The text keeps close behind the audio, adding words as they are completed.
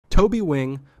Toby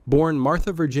Wing, born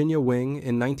Martha Virginia Wing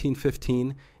in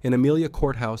 1915 in Amelia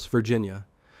Courthouse, Virginia,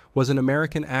 was an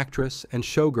American actress and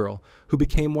showgirl who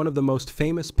became one of the most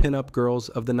famous pin-up girls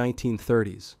of the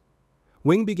 1930s.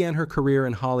 Wing began her career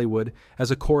in Hollywood as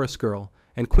a chorus girl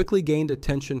and quickly gained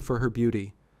attention for her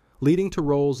beauty, leading to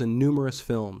roles in numerous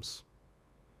films.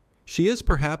 She is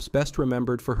perhaps best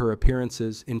remembered for her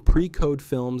appearances in pre-code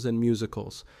films and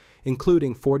musicals,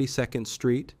 including 42nd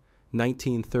Street,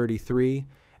 1933,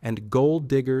 and Gold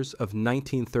Diggers of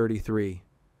 1933.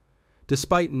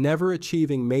 Despite never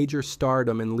achieving major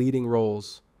stardom in leading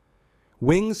roles,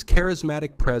 Wing's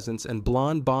charismatic presence and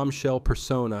blonde bombshell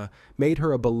persona made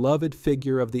her a beloved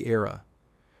figure of the era.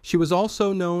 She was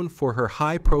also known for her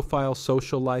high-profile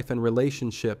social life and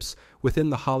relationships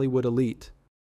within the Hollywood elite.